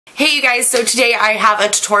Hey you guys, so today I have a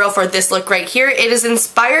tutorial for this look right here. It is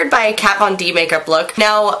inspired by a Kat Von D makeup look.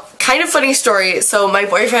 Now, kind of funny story, so my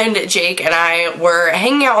boyfriend Jake and I were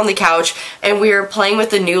hanging out on the couch and we were playing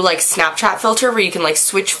with the new like Snapchat filter where you can like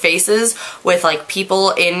switch faces with like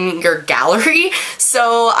people in your gallery.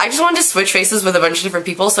 So I just wanted to switch faces with a bunch of different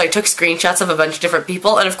people, so I took screenshots of a bunch of different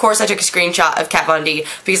people, and of course I took a screenshot of Kat Von D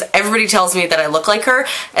because everybody tells me that I look like her,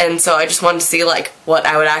 and so I just wanted to see like what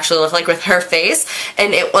I would actually look like with her face,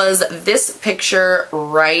 and it was this picture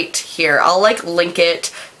right here. I'll like link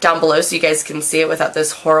it down below so you guys can see it without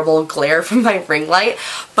this horrible glare from my ring light.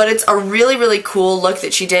 But it's a really cool look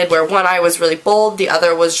that she did where one eye was really bold, the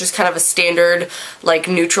other was just kind of a standard like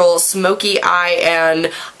neutral smoky eye,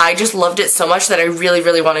 and I just loved it so much that I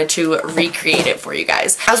really wanted to recreate it for you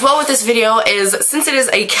guys. As well with this video is, since it is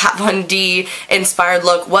a Kat Von D inspired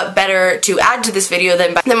look, what better to add to this video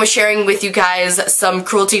than with sharing with you guys some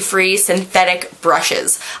cruelty-free synthetic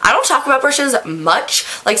brushes. I don't talk about brushes much.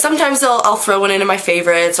 Like sometimes I'll throw one into my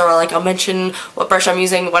favorites, or like I'll mention what brush I'm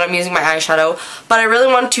using when I'm using my eyeshadow, but I really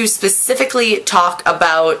want to specifically talk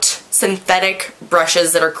about synthetic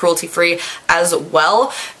brushes that are cruelty-free as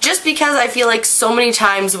well, just because I feel like so many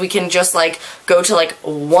times we can just like go to like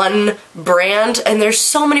one brand, and there's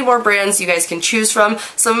so many more brands you guys can choose from.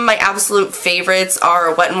 Some of my absolute favorites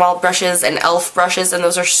are Wet n Wild brushes and e.l.f. brushes, and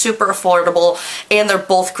those are super affordable and they're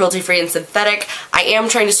both cruelty-free and synthetic. I am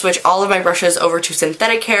trying to switch all of my brushes over to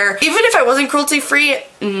synthetic hair. Even if I wasn't cruelty-free,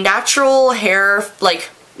 natural hair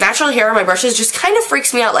on my brushes just kind of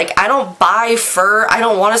freaks me out. Like, I don't buy fur. I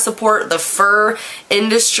don't want to support the fur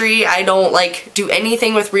industry. I don't like do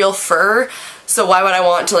anything with real fur. So why would I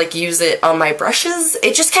want to like use it on my brushes?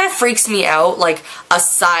 It just kind of freaks me out, like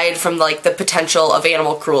aside from like the potential of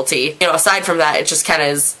animal cruelty. You know, aside from that, it just kind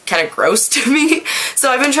of gross to me. So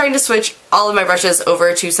I've been trying to switch all of my brushes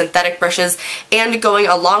over to synthetic brushes, and going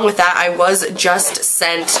along with that, I was just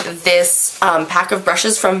sent this pack of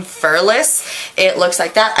brushes from Furless. It looks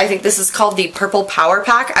like that. I think this is called the Purple Power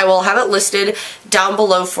Pack. I will have it listed down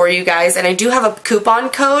below for you guys, and I do have a coupon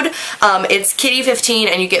code. It's Kitty15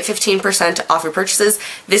 and you get 15% off your purchases.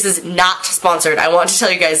 This is not sponsored. I want to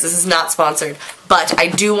tell you guys this is not sponsored, but I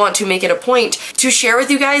do want to make it a point to share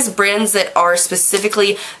with you guys brands that are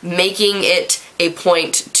specifically making it a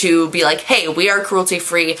point to be like, hey, we are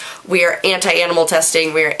cruelty-free, we are anti-animal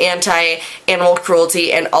testing, we are anti-animal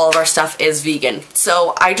cruelty, and all of our stuff is vegan.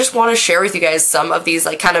 So I just want to share with you guys some of these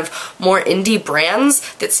like kind of more indie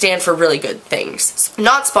brands that stand for really good things.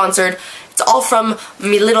 Not sponsored. It's all from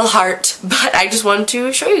me little heart, but I just wanted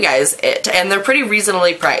to show you guys it, and they're pretty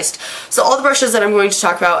reasonably priced. So all the brushes that I'm going to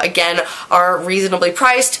talk about, again, are reasonably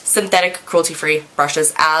priced, synthetic, cruelty-free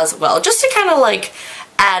brushes as well, just to kind of like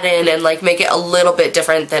add in and like make it a little bit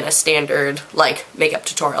different than a standard like makeup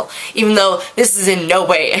tutorial, even though this is in no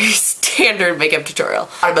way a standard makeup tutorial.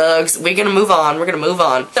 Bugs, we're gonna move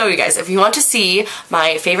on. So you guys, if you want to see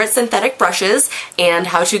my favorite synthetic brushes and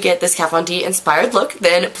how to get this Kat Von D inspired look,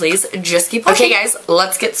 then please just keep watching. Okay guys,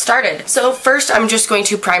 let's get started. So first I'm just going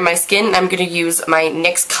to prime my skin, and I'm going to use my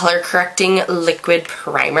NYX color correcting liquid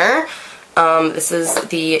primer. This is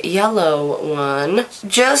the yellow one,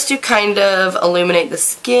 just to kind of illuminate the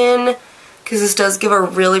skin, because this does give a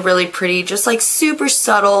really pretty, just like super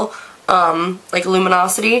subtle, like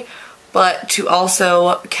luminosity, but to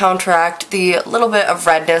also counteract the little bit of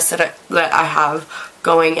redness that I have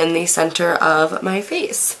going in the center of my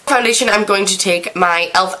face. Foundation, I'm going to take my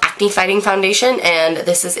e.l.f. Acne Fighting Foundation, and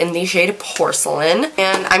this is in the shade Porcelain,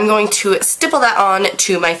 and I'm going to stipple that on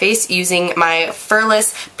to my face using my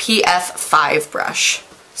Furless PF5 brush.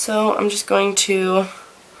 So I'm just going to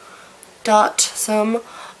dot some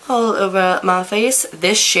all over my face.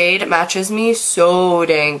 This shade matches me so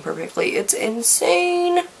dang perfectly. It's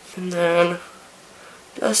insane. And then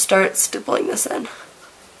just start stippling this in.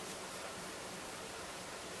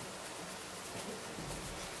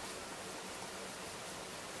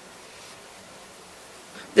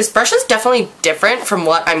 This brush is definitely different from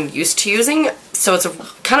what I'm used to using, so it's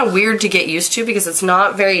kind of weird to get used to because it's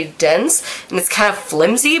not very dense and it's kind of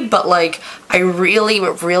flimsy, but like I really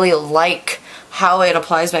like how it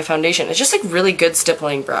applies my foundation. It's just like really good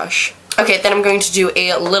stippling brush. Okay, then I'm going to do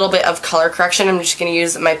a little bit of color correction. I'm just going to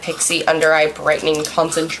use my Pixie Under Eye Brightening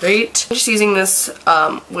Concentrate. I'm just using this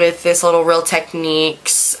with this little Real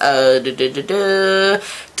Techniques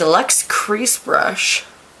Deluxe Crease Brush.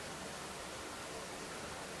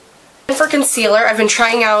 For concealer, I've been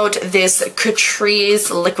trying out this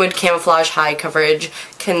Catrice Liquid Camouflage High Coverage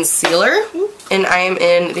Concealer, and I am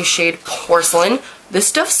in the shade Porcelain. This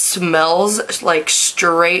stuff smells like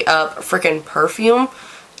straight up freaking perfume,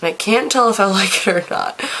 and I can't tell if I like it or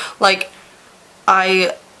not. Like,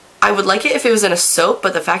 I I would like it if it was in a soap,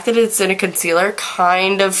 but the fact that it's in a concealer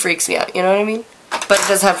kind of freaks me out, you know what I mean? But it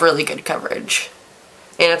does have really good coverage.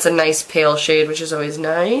 And it's a nice pale shade, which is always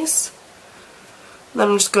nice. Then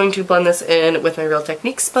I'm just going to blend this in with my Real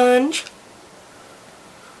Technique sponge.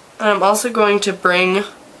 And I'm also going to bring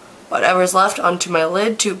whatever's left onto my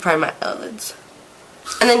lid to prime my eyelids.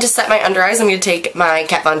 And then to set my under eyes, I'm going to take my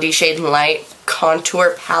Kat Von D Shade and Light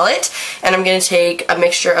contour palette, and I'm going to take a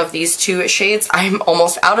mixture of these two shades. I'm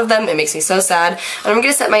almost out of them. It makes me so sad. And I'm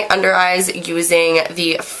going to set my under eyes using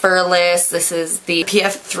the Furless. This is the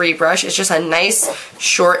PF3 brush. It's just a nice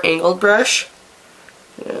short angled brush.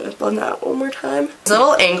 I'm going to blend that one more time. These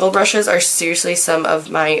little angle brushes are seriously some of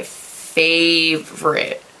my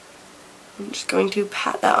favorite. I'm just going to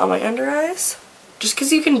pat that on my under eyes. Just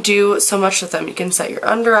because you can do so much with them. You can set your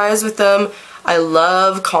under eyes with them. I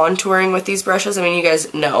love contouring with these brushes. I mean, you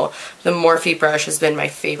guys know the Morphe brush has been my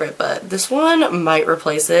favorite, but this one might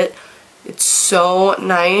replace it. It's so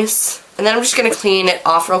nice. And then I'm just going to clean it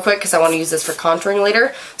off real quick because I want to use this for contouring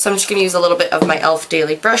later. So I'm just going to use a little bit of my e.l.f.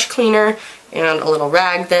 Daily Brush Cleaner and a little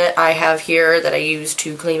rag that I have here that I use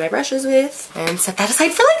to clean my brushes with, and set that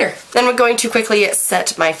aside for later. Then we're going to quickly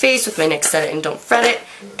set my face with my NYX Set It and Don't Fret It,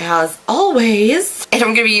 as always. And I'm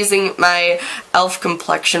going to be using my e.l.f.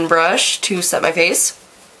 complexion brush to set my face.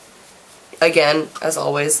 Again, as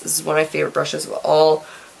always, this is one of my favorite brushes of all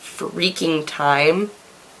freaking time.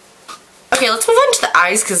 Okay, let's move on to the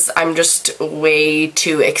eyes because I'm just way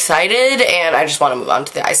too excited and I just want to move on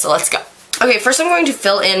to the eyes, so let's go. Okay, first I'm going to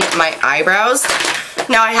fill in my eyebrows.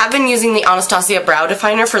 Now, I have been using the Anastasia brow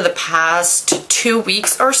definer for the past 2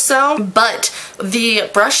 weeks or so, but the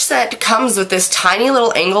brush set comes with this tiny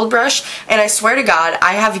little angled brush, and I swear to God,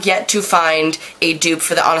 I have yet to find a dupe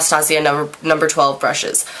for the Anastasia number 12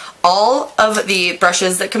 brushes. All of the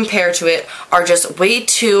brushes that compare to it are just way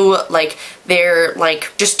too, like, they're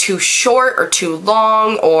like just too short or too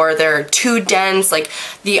long, or they're too dense. Like,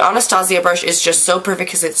 the Anastasia brush is just so perfect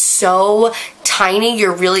because it's so tiny.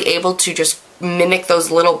 You're really able to just mimic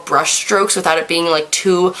those little brush strokes without it being like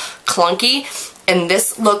too clunky, and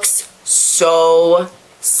this looks so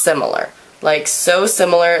similar. Like, so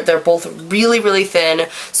similar. They're both really, really thin.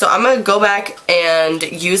 So I'm gonna go back and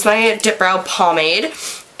use my Dip Brow pomade.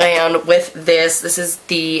 And with this is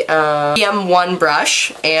the PM1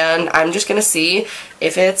 brush, and I'm just gonna see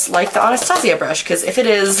if it's like the Anastasia brush, because if it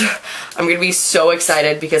is, I'm gonna be so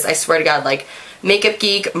excited, because I swear to God, like, Makeup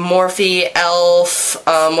Geek, Morphe, e.l.f.,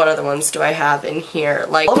 what other ones do I have in here?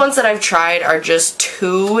 Like, all the ones that I've tried are just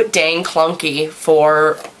too dang clunky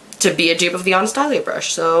to be a dupe of the Anastasia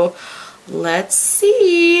brush, so let's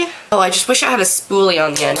see. Oh, I just wish I had a spoolie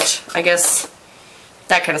on the end. I guess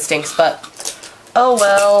that kind of stinks, but oh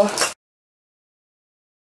well.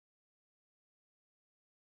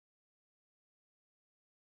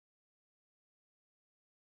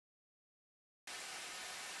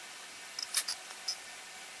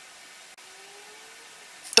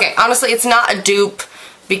 Okay, honestly, it's not a dupe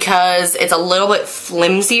because it's a little bit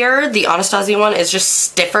flimsier. The Anastasia one is just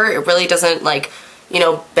stiffer. It really doesn't, like, you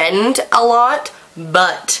know, bend a lot,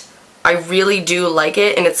 but I really do like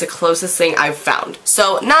it, and it's the closest thing I've found.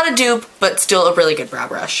 So, not a dupe, but still a really good brow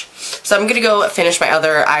brush. So I'm gonna go finish my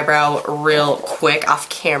other eyebrow real quick off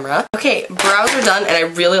camera. Okay, brows are done, and I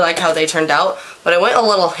really like how they turned out, but I went a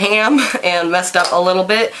little ham and messed up a little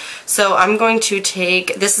bit. So I'm going to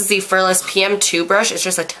take, this is the Furless PM2 brush. It's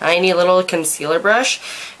just a tiny little concealer brush,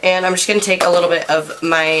 and I'm just gonna take a little bit of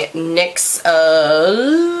my NYX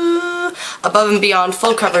Above and Beyond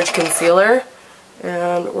Full Coverage Concealer,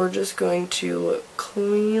 and we're just going to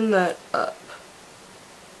clean that up.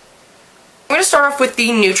 I'm going to start off with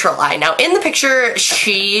the neutral eye. Now, in the picture,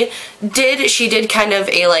 she did kind of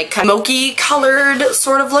a like smoky colored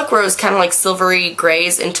sort of look, where it was kind of like silvery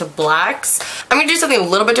grays into blacks. I'm going to do something a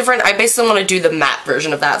little bit different. I basically want to do the matte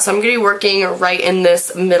version of that. So I'm going to be working right in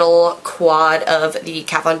this middle quad of the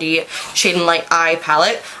Kat Von D Shade and Light Eye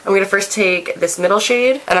palette. I'm going to first take this middle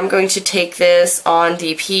shade, and I'm going to take this on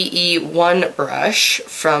the PE1 brush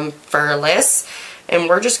from Furless. And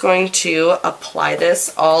we're just going to apply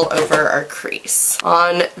this all over our crease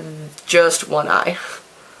on just one eye.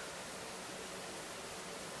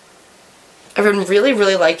 I've been really,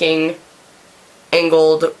 really liking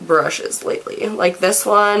angled brushes lately. Like this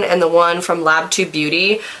one and the one from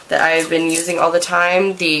Lab2Beauty that I've been using all the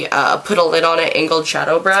time. The Put a Lid on It angled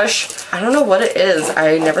shadow brush. I don't know what it is.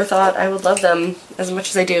 I never thought I would love them as much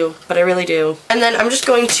as I do, but I really do. And then I'm just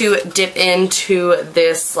going to dip into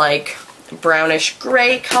this like brownish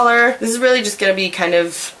gray color. This is really just going to be kind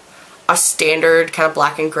of a standard kind of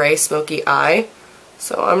black and gray smoky eye.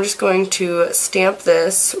 So I'm just going to stamp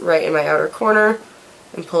this right in my outer corner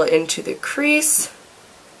and pull it into the crease.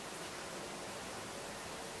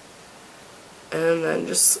 And then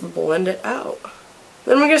just blend it out.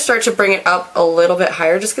 Then I'm going to start to bring it up a little bit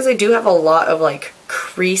higher just because I do have a lot of like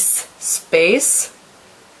crease space.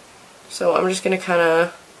 So I'm just going to kind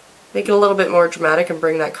of make it a little bit more dramatic and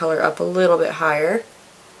bring that color up a little bit higher.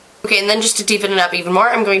 Okay, and then just to deepen it up even more,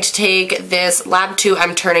 I'm going to take this Lab2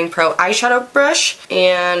 I'm Turning Pro eyeshadow brush,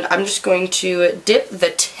 and I'm just going to dip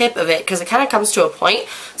the tip of it because it kind of comes to a point.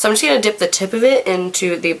 So I'm just going to dip the tip of it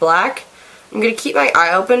into the black. I'm going to keep my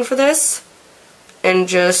eye open for this and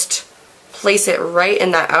just place it right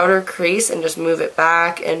in that outer crease and just move it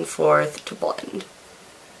back and forth to blend.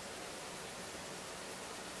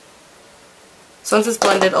 So once it's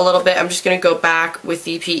blended a little bit, I'm just going to go back with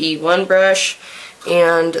the PE1 brush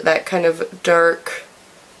and that kind of dark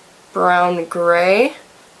brown gray.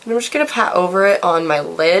 And I'm just going to pat over it on my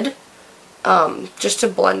lid just to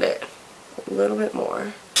blend it a little bit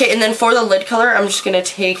more. Okay, and then for the lid color, I'm just going to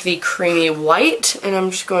take the creamy white and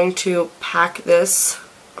I'm just going to pack this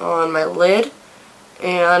on my lid.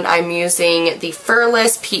 And I'm using the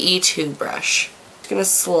Furless PE2 brush. I'm just going to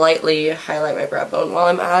slightly highlight my brow bone while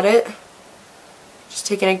I'm at it. Just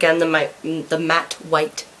taking again the matte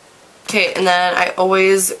white. Okay, and then I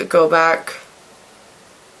always go back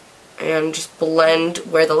and just blend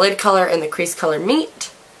where the lid color and the crease color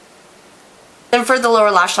meet. Then for the lower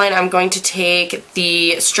lash line, I'm going to take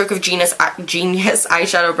the Stroke of Genius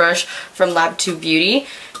eyeshadow brush from Lab2Beauty,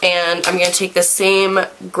 and I'm going to take the same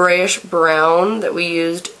grayish brown that we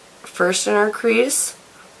used first in our crease.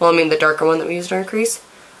 Well, I mean the darker one that we used in our crease.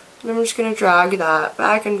 And I'm just going to drag that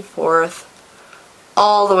back and forth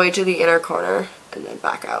all the way to the inner corner and then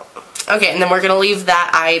back out. Okay, and then we're going to leave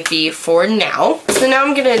that eye be for now. So now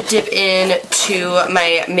I'm going to dip into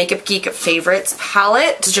my Makeup Geek Favorites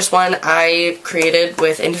palette. It's just one I created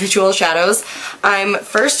with individual shadows. I'm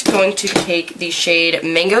first going to take the shade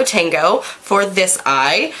Mango Tango for this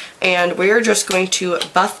eye, and we're just going to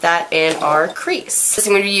buff that in our crease. So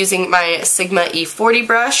I'm going to be using my Sigma E40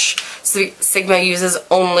 brush. So Sigma uses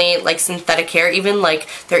only like synthetic hair, even like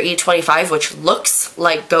their E25, which looks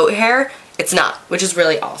like goat hair. It's not, which is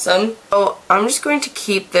really awesome. So I'm just going to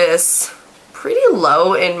keep this pretty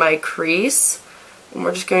low in my crease, and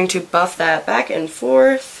we're just going to buff that back and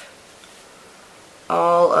forth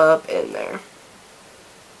all up in there.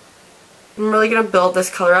 I'm really going to build this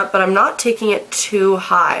color up, but I'm not taking it too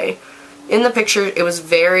high. In the picture, it was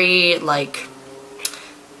very, like,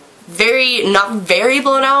 not very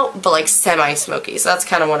blown out, but like semi-smoky. So that's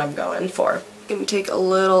kind of what I'm going for. I'm going to take a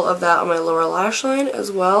little of that on my lower lash line as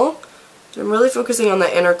well. I'm really focusing on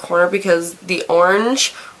the inner corner because the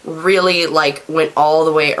orange really like went all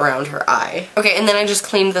the way around her eye. Okay, and then I just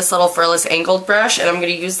cleaned this little Furless angled brush, and I'm going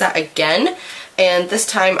to use that again. And this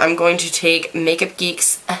time I'm going to take Makeup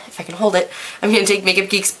Geek's, if I can hold it, I'm going to take Makeup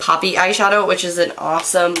Geek's Poppy eyeshadow, which is an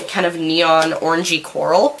awesome kind of neon orangey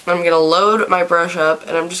coral. I'm going to load my brush up,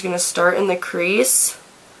 and I'm just going to start in the crease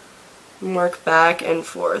and work back and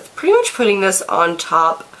forth. Pretty much putting this on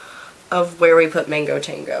top of where we put Mango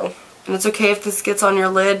Tango. And it's okay if this gets on your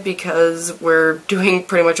lid because we're doing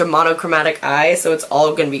pretty much a monochromatic eye, so it's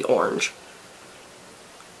all going to be orange.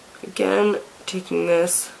 Again, taking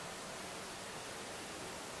this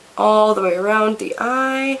all the way around the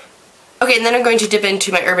eye. Okay, and then I'm going to dip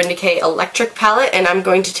into my Urban Decay Electric palette, and I'm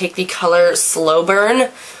going to take the color Slow Burn.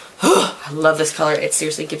 I love this color. It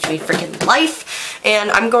seriously gives me freaking life.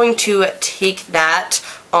 And I'm going to take that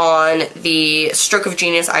on the Stroke of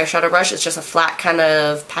Genius eyeshadow brush. It's just a flat kind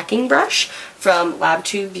of packing brush from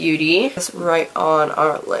Lab2Beauty. It's right on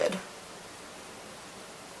our lid.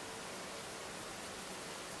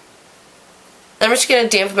 Then I'm just going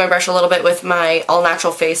to dampen my brush a little bit with my All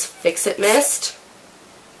Natural Face Fix-It Mist.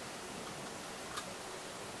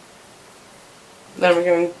 Then we're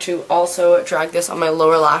going to also drag this on my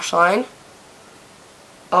lower lash line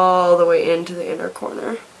all the way into the inner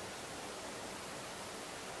corner.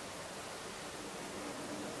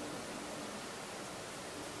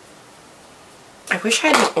 I wish I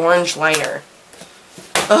had an orange liner.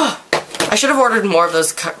 Ugh, I should have ordered more of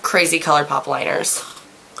those crazy ColourPop liners.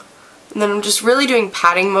 And then I'm just really doing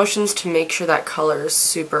patting motions to make sure that color is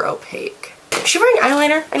super opaque. Is she wearing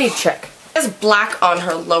eyeliner? I need to check. She has black on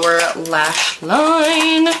her lower lash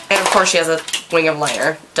line. And of course she has a wing of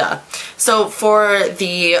liner. Duh. So for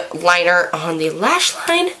the liner on the lash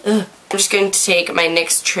line, I'm just going to take my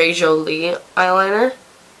NYX Très Jolie eyeliner.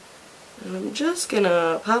 And I'm just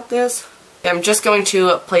gonna pop this. I'm just going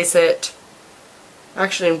to place it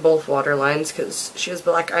actually in both waterlines because she has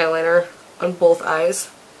black eyeliner on both eyes.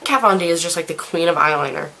 Kat Von D is just like the queen of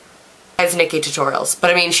eyeliner. It's Decay tutorials.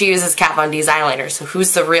 But I mean, she uses Kat Von D's eyeliner, so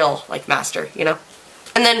who's the real, like, master, you know?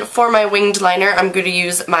 And then for my winged liner, I'm going to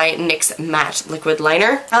use my NYX Matte Liquid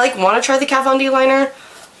Liner. I, like, want to try the Kat Von D liner,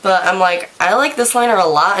 but I'm like, I like this liner a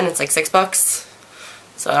lot, and it's like $6.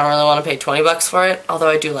 So I don't really want to pay 20 bucks for it, although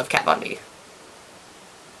I do love Kat Von D.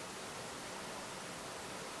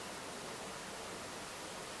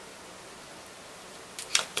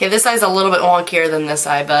 Okay, this eye's a little bit wonkier than this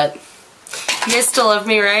eye, but you guys still love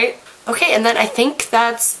me, right? Okay, and then I think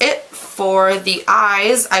that's it for the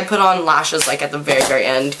eyes. I put on lashes like at the very, very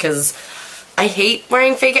end because I hate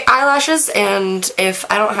wearing fake eyelashes, and if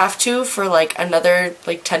I don't have to for like another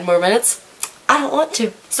like 10 more minutes, I don't want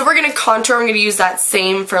to. So we're going to contour. I'm going to use that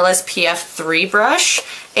same Furless PF3 brush,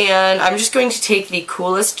 and I'm just going to take the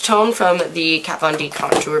coolest tone from the Kat Von D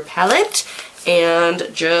contour palette and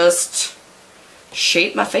just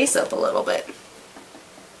shape my face up a little bit.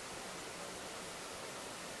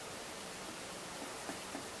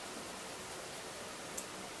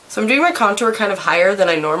 So I'm doing my contour kind of higher than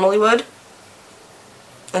I normally would,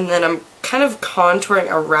 and then I'm kind of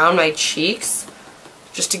contouring around my cheeks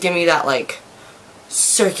just to give me that like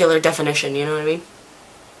circular definition, you know what I mean?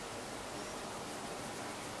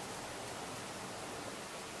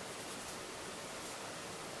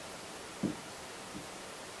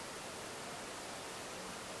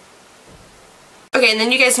 Okay, and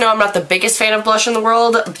then you guys know I'm not the biggest fan of blush in the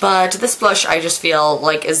world, but this blush I just feel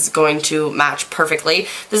like is going to match perfectly.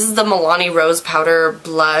 This is the Milani Rose Powder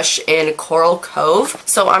Blush in Coral Cove.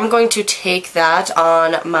 So I'm going to take that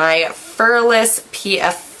on my Furless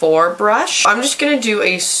PF4 brush. I'm just going to do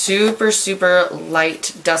a super, super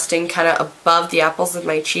light dusting kind of above the apples of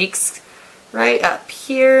my cheeks, right up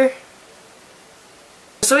here.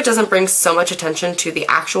 So it doesn't bring so much attention to the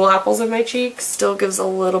actual apples of my cheeks. Still gives a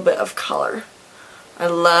little bit of color. I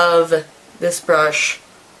love this brush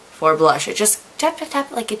for blush. It just tap tap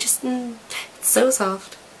tap, like it just, it's so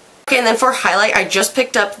soft. Okay, and then for highlight, I just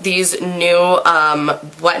picked up these new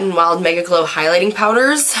Wet n Wild Megaglow highlighting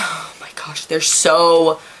powders. Oh my gosh, they're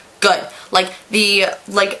so good. Like the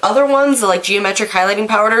other ones, the like geometric highlighting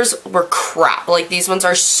powders were crap. Like these ones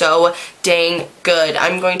are so dang good.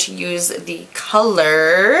 I'm going to use the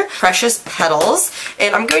color Precious Petals,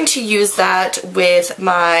 and I'm going to use that with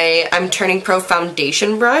my I'm Turning Pro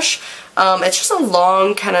foundation brush. It's just a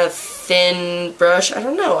long kind of thin brush. I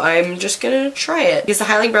don't know. I'm just gonna try it because the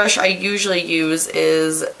highlighting brush I usually use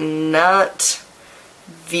is not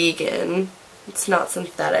vegan. It's not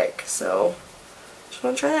synthetic, so just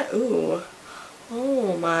want to try that. Ooh.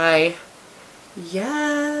 Oh my.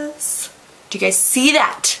 Yes. Do you guys see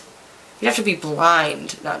that? You'd have to be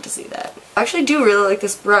blind not to see that. I actually do really like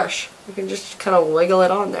this brush. You can just kind of wiggle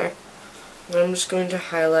it on there. And I'm just going to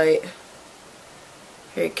highlight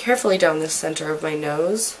very carefully down the center of my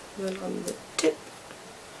nose, and then on the tip.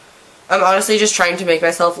 I'm honestly just trying to make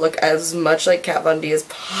myself look as much like Kat Von D as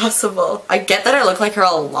possible. I get that I look like her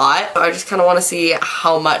a lot, but I just kind of want to see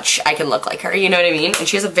how much I can look like her, you know what I mean? And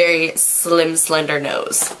she has a very slim, slender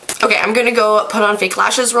nose. Okay, I'm gonna go put on fake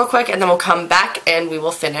lashes real quick, and then we'll come back and we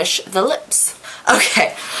will finish the lips.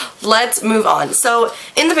 Okay, let's move on. So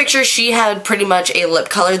in the picture she had pretty much a lip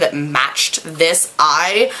color that matched this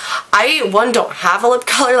eye. I, one, don't have a lip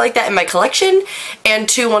color like that in my collection, and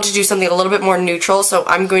two, want to do something a little bit more neutral, so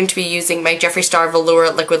I'm going to be using my Jeffree Star Velour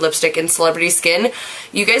liquid lipstick in Celebrity Skin.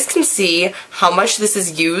 You guys can see how much this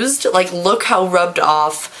is used. Like, look how rubbed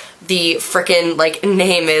off the frickin' like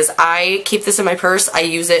name is. I keep this in my purse. I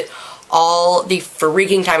use it all the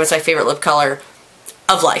freaking time. It's my favorite lip color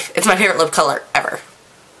of life. It's my favorite lip color ever.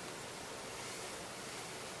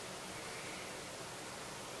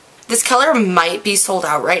 This color might be sold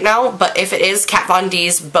out right now, but if it is, Kat Von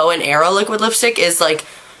D's Bow and Arrow liquid lipstick is like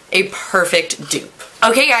a perfect dupe.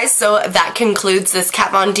 Okay guys, so that concludes this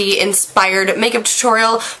Kat Von D inspired makeup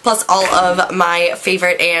tutorial, plus all of my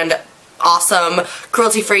favorite and awesome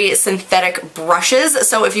cruelty-free synthetic brushes.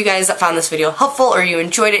 So if you guys found this video helpful or you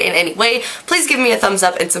enjoyed it in any way, please give me a thumbs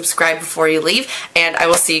up and subscribe before you leave, and I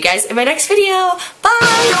will see you guys in my next video. Bye!